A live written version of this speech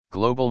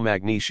Global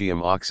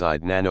magnesium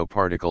oxide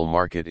nanoparticle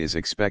market is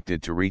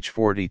expected to reach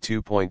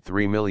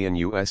 $42.3 million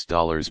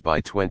by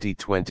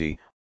 2020,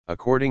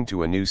 according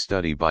to a new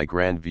study by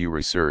Grand View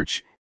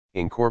Research.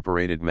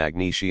 Incorporated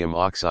magnesium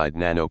oxide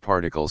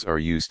nanoparticles are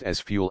used as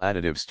fuel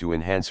additives to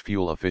enhance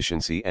fuel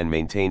efficiency and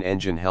maintain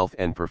engine health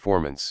and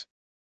performance.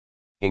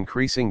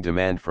 Increasing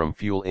demand from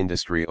fuel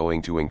industry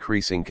owing to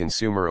increasing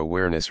consumer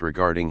awareness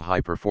regarding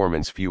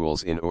high-performance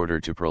fuels in order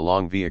to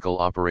prolong vehicle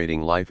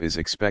operating life is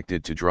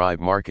expected to drive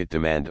market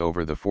demand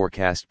over the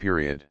forecast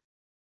period.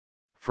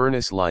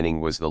 Furnace lining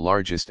was the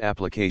largest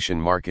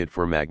application market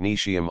for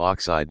magnesium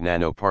oxide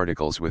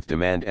nanoparticles, with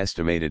demand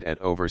estimated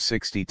at over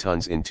 60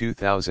 tons in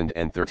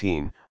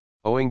 2013,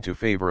 owing to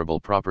favorable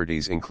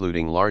properties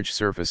including large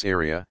surface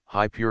area,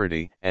 high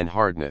purity, and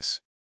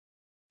hardness.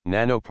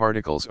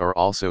 Nanoparticles are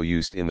also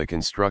used in the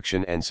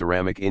construction and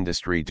ceramic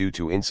industry due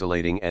to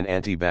insulating and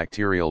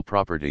antibacterial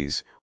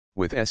properties,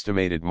 with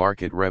estimated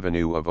market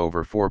revenue of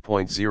over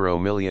 $4.0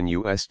 million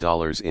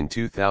in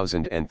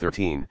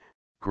 2013,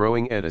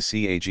 growing at a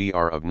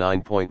CAGR of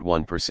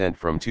 9.1%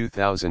 from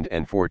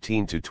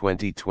 2014 to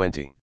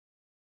 2020.